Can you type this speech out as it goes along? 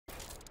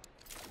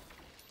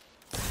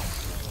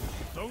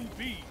Zone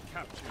B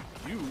captured.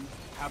 You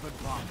have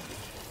advantage.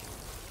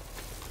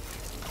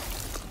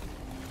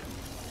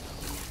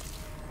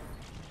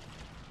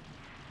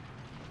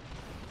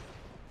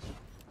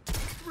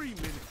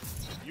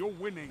 You're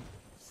winning.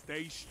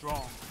 Stay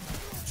strong.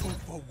 2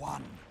 for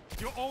 1.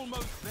 You're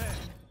almost there.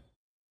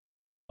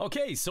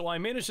 Okay, so I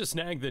managed to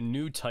snag the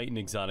new Titan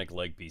exotic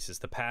leg pieces,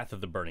 the Path of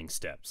the Burning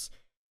Steps.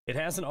 It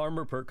has an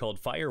armor perk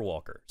called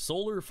Firewalker.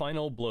 Solar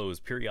final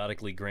blows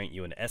periodically grant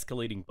you an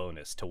escalating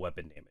bonus to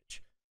weapon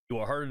damage. You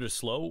are harder to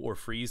slow or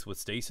freeze with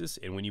stasis,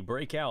 and when you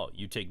break out,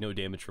 you take no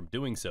damage from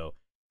doing so,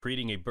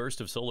 creating a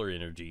burst of solar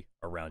energy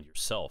around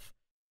yourself.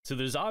 So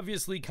there's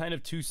obviously kind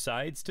of two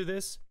sides to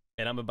this,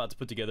 and I'm about to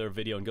put together a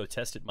video and go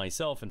test it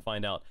myself and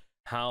find out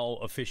how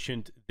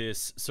efficient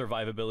this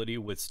survivability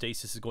with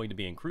stasis is going to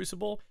be in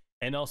Crucible,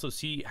 and also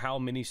see how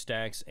many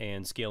stacks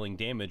and scaling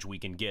damage we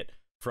can get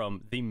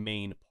from the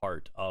main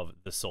part of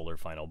the solar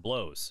final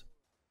blows.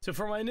 So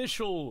for my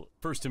initial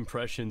first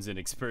impressions and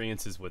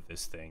experiences with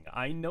this thing,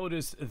 I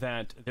noticed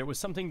that there was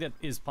something that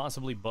is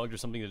possibly bugged or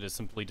something that just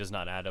simply does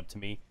not add up to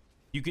me.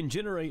 You can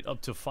generate up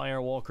to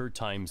Firewalker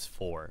times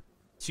 4.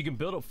 So you can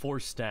build up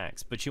 4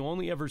 stacks, but you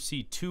only ever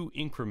see 2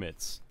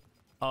 increments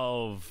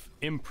of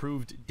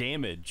improved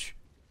damage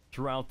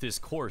throughout this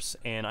course,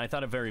 and I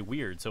thought it very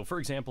weird. So for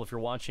example, if you're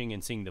watching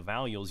and seeing the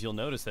values, you'll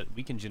notice that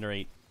we can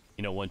generate,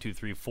 1, 2,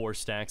 3, 4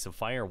 stacks of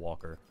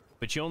Firewalker,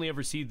 but you only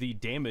ever see the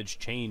damage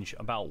change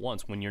about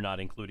once when you're not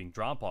including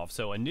drop-off.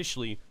 So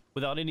initially,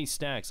 without any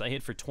stacks, I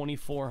hit for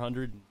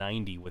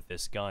 2,490 with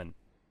this gun.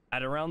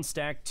 At around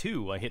stack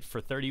 2, I hit for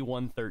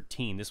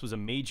 3,113. This was a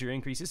major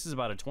increase. This is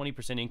about a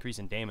 20% increase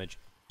in damage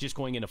just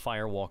going into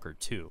Firewalker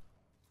 2.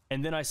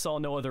 And then I saw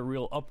no other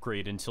real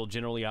upgrade until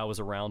generally I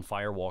was around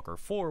Firewalker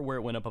 4, where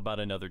it went up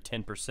about another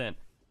 10%,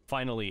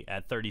 finally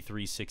at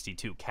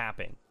 3,362,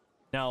 capping.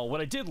 Now,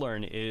 what I did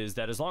learn is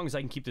that as long as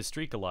I can keep this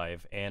streak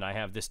alive, and I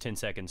have this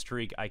 10-second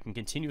streak, I can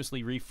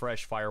continuously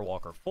refresh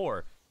Firewalker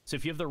 4. So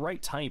if you have the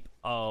right type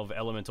of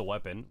elemental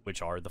weapon,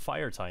 which are the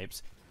fire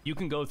types, you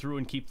can go through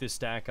and keep this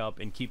stack up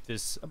and keep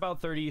this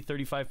about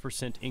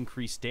 30-35%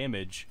 increased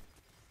damage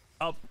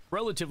up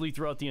relatively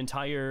throughout the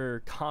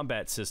entire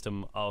combat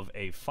system of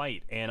a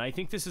fight. And I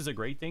think this is a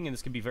great thing, and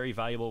this can be very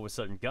valuable with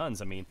certain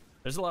guns. I mean,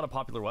 there's a lot of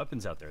popular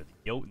weapons out there. The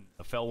Jotun,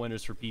 the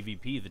Fellwinners for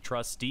PvP, the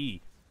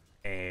Trustee,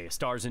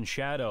 Stars in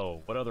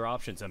Shadow. What other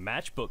options? A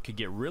matchbook could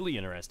get really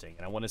interesting,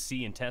 and I want to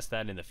see and test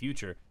that in the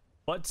future.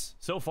 But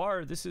so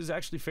far, this is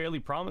actually fairly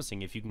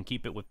promising if you can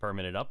keep it with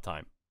permanent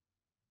uptime.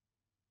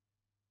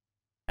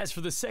 As for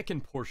the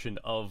second portion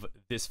of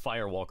this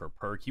Firewalker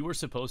perk, you are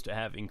supposed to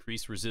have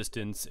increased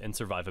resistance and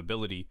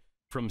survivability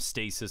from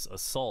Stasis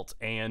Assault,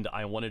 and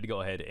I wanted to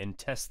go ahead and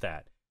test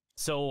that.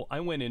 So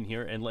I went in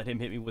here and let him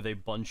hit me with a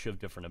bunch of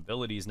different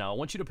abilities. Now, I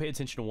want you to pay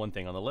attention to one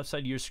thing. On the left side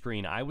of your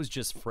screen, I was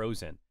just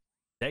frozen.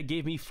 That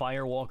gave me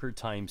Firewalker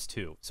times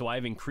 2. So I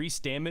have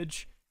increased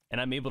damage, and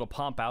I'm able to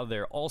pop out of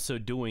there also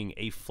doing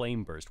a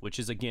Flame Burst, which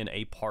is, again,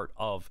 a part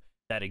of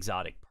that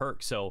exotic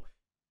perk. So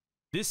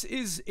this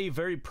is a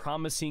very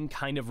promising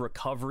kind of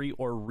recovery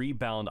or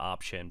rebound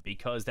option,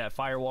 because that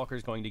Firewalker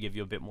is going to give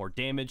you a bit more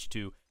damage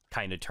to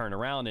kind of turn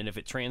around, and if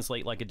it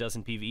translates like it does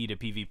in PvE to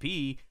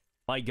PvP,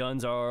 my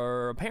guns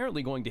are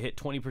apparently going to hit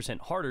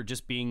 20% harder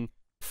just being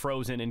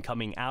frozen and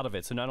coming out of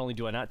it. So not only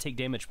do I not take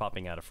damage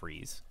popping out of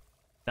freeze,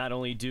 not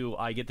only do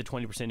I get the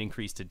 20%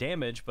 increase to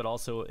damage, but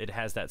also it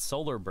has that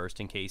solar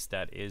burst in case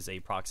that is a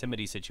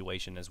proximity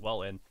situation as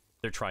well, and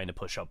they're trying to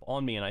push up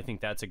on me, and I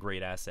think that's a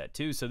great asset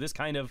too. So this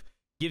kind of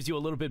gives you a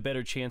little bit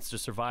better chance to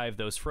survive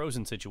those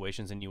frozen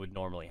situations than you would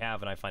normally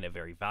have, and I find it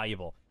very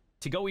valuable.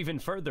 To go even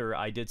further,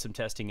 I did some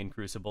testing in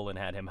Crucible and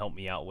had him help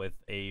me out with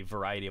a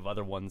variety of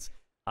other ones.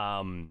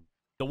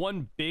 The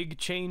one big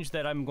change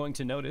that I'm going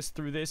to notice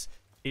through this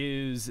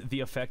is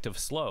the effect of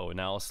slow.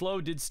 Now,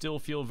 slow did still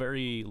feel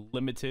very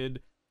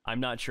limited. I'm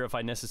not sure if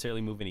I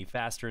necessarily move any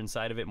faster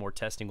inside of it. More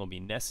testing will be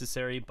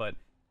necessary, but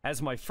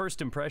as my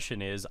first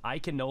impression is, I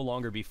can no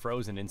longer be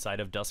frozen inside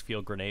of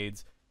duskfield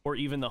grenades or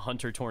even the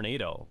Hunter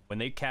Tornado. When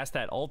they cast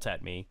that ult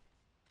at me,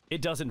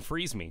 it doesn't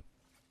freeze me.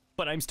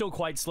 But I'm still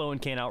quite slow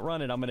and can't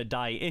outrun it. I'm going to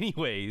die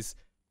anyways.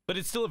 But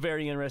it's still a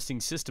very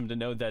interesting system to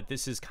know that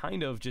this is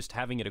kind of just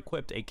having it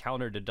equipped a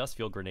counter to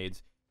duskfield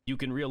grenades. You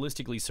can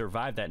realistically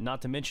survive that,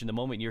 not to mention the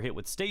moment you're hit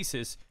with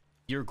stasis,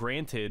 you're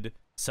granted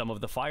some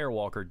of the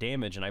Firewalker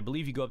damage. And I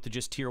believe you go up to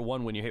just tier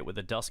 1 when you're hit with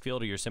a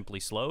duskfield or you're simply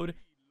slowed.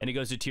 And it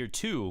goes to tier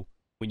 2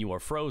 when you are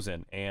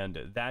frozen.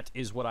 And that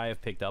is what I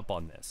have picked up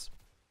on this.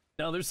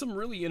 Now, there's some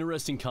really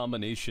interesting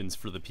combinations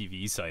for the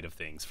PvE side of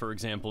things. For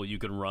example, you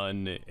can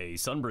run a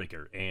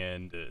Sunbreaker,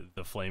 and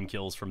the flame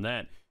kills from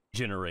that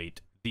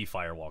generate the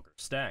Firewalker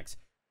stacks.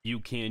 You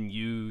can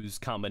use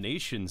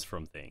combinations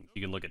from things.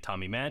 You can look at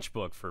Tommy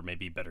Matchbook for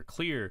maybe better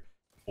clear,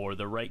 or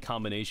the right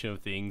combination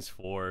of things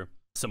for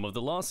some of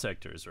the lost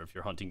sectors, or if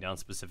you're hunting down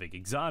specific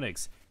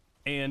exotics.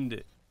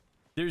 And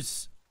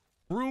there's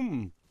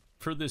room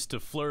for this to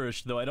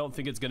flourish, though I don't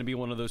think it's going to be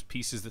one of those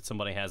pieces that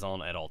somebody has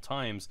on at all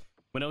times.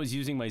 When I was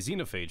using my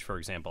Xenophage, for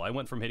example, I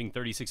went from hitting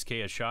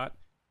 36k a shot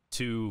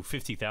to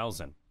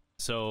 50,000.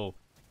 So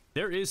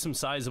there is some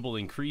sizable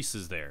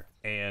increases there,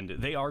 and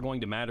they are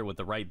going to matter with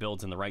the right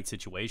builds in the right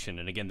situation.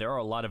 And again, there are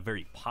a lot of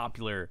very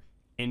popular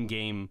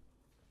in-game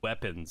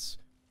weapons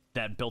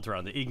that built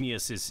around. The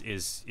Igneous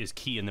is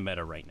key in the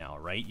meta right now,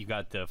 right? You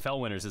got the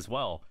Fellwinners as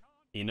well.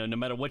 You know, no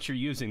matter what you're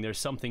using, there's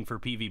something for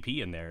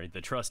PvP in there. The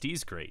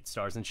Trustee's great.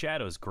 Stars and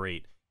Shadows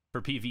great.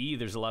 For PvE,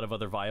 there's a lot of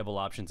other viable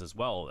options as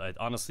well.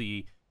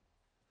 Honestly,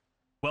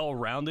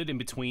 well-rounded in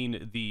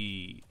between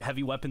the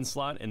heavy weapon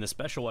slot and the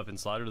special weapon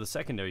slot or the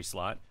secondary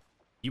slot.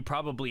 You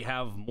probably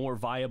have more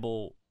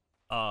viable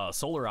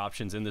solar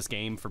options in this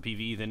game for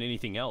PvE than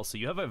anything else. So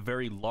you have a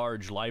very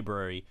large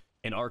library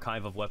and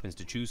archive of weapons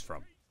to choose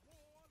from.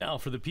 Now,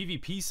 for the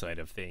PvP side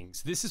of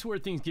things, this is where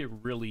things get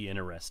really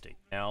interesting.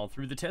 Now,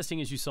 through the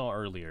testing, as you saw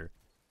earlier,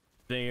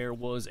 there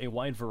was a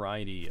wide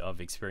variety of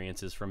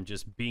experiences from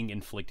just being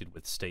inflicted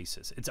with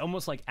stasis. It's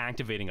almost like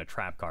activating a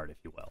trap card, if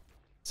you will.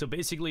 So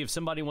basically, if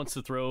somebody wants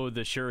to throw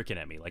the shuriken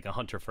at me, like a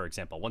hunter, for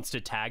example, wants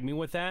to tag me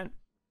with that,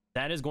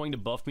 that is going to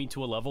buff me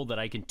to a level that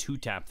I can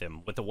 2-tap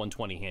them with the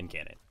 120 hand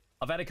cannon.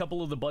 I've had a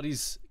couple of the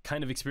buddies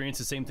kind of experience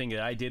the same thing that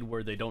I did,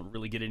 where they don't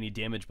really get any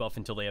damage buff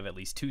until they have at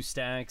least 2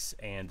 stacks,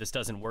 and this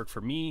doesn't work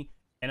for me.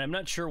 And I'm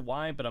not sure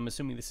why, but I'm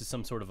assuming this is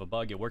some sort of a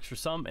bug. It works for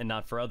some and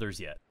not for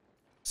others yet.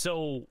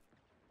 So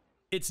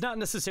it's not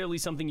necessarily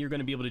something you're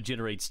going to be able to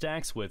generate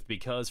stacks with,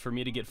 because for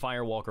me to get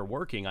Firewalker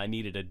working, I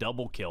needed a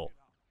double kill.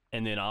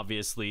 And then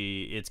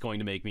obviously it's going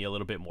to make me a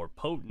little bit more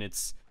potent.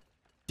 It's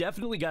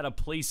definitely got a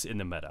place in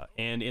the meta,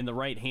 and in the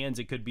right hands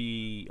it could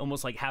be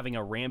almost like having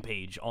a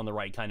rampage on the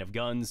right kind of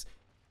guns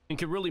and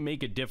could really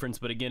make a difference.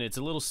 But again, it's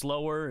a little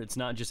slower. It's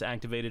not just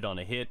activated on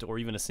a hit or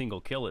even a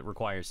single kill. It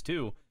requires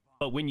 2.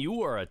 But when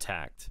you are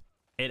attacked,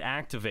 it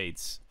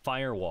activates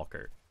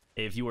Firewalker.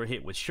 If you are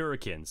hit with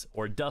shurikens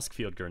or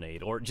duskfield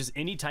grenade or just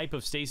any type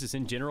of stasis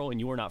in general and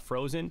you are not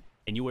frozen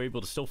and you are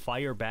able to still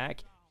fire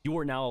back, you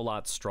are now a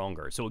lot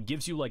stronger. So it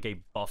gives you like a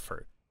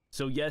buffer.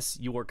 So yes,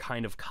 you are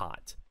kind of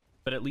caught,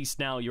 but at least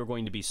now you're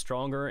going to be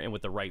stronger, and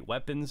with the right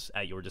weapons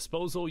at your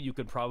disposal, you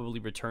could probably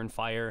return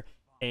fire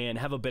and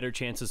have a better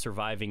chance of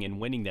surviving and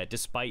winning that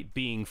despite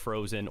being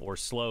frozen or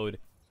slowed.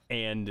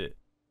 And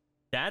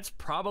that's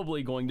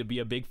probably going to be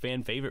a big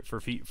fan favorite for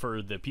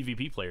the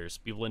PvP players,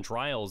 people in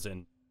trials,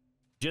 and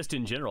just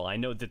in general. I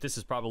know that this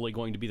is probably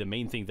going to be the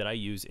main thing that I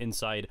use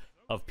inside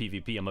of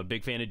PvP. I'm a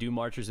big fan of Doom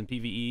Marchers in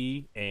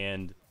PvE,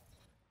 and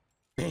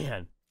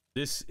man,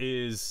 this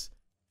is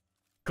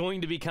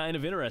going to be kind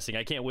of interesting.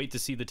 I can't wait to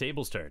see the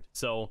tables turn.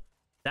 So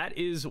that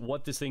is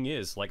what this thing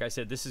is. Like I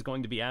said, this is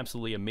going to be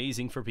absolutely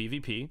amazing for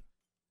PvP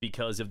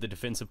because of the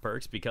defensive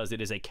perks, because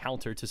it is a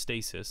counter to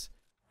stasis,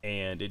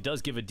 and it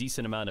does give a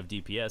decent amount of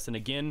DPS. And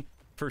again,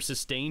 for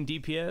sustained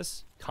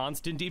DPS,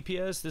 constant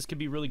DPS, this could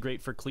be really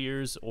great for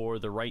clears or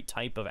the right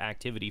type of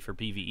activity for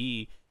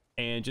PvE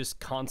and just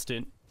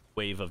constant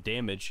wave of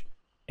damage.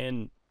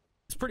 And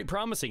it's pretty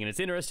promising, and it's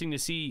interesting to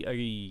see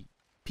a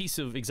piece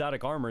of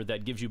exotic armor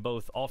that gives you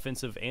both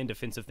offensive and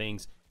defensive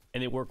things,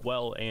 and they work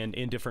well and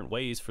in different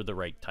ways for the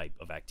right type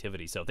of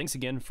activity. So thanks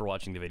again for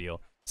watching the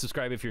video.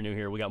 Subscribe if you're new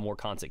here. We got more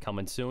content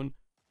coming soon.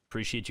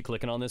 Appreciate you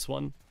clicking on this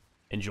one.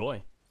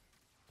 Enjoy.